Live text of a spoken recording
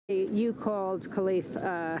You called Kalief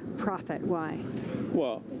a prophet. Why?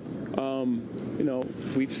 Well, you know,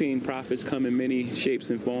 we've seen prophets come in many shapes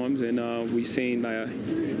and forms, and we've seen,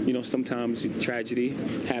 you know, sometimes tragedy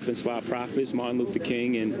happens for our prophets, Martin Luther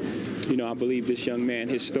King, and, you know, I believe this young man,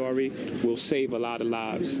 his story will save a lot of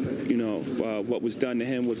lives. You know, what was done to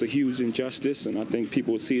him was a huge injustice, and I think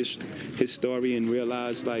people will see his story and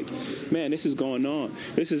realize, like, man, this is going on.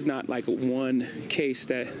 This is not like one case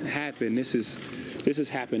that happened. This is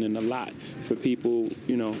happening a lot for people,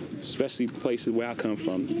 you know, especially places where I come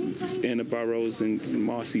from, in the boroughs and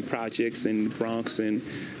Marcy projects and Bronx and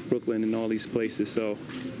Brooklyn and all these places. So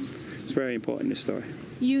it's very important, this story.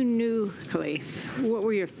 You knew Kalief. What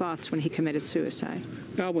were your thoughts when he committed suicide?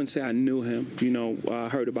 I wouldn't say I knew him. You know, I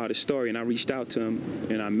heard about his story and I reached out to him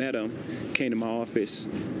and I met him, came to my office.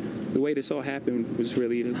 The way this all happened was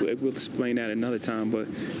really, we'll explain that another time, but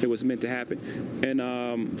it was meant to happen. And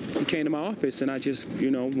he came to my office and I just,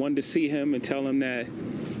 you know, wanted to see him and tell him that,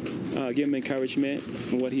 give him encouragement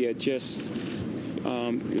for what he had just,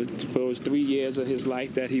 for those 3 years of his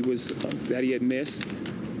life that he had missed,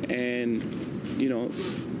 and, you know,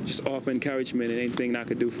 just offer encouragement and anything I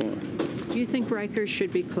could do for him. Do you think Rikers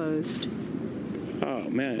should be closed? Oh,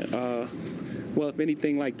 man. Well, if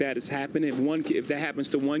anything like that is happening, if that happens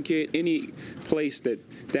to one kid, any place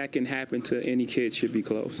that can happen to any kid should be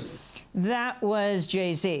closed. That was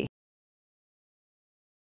Jay-Z.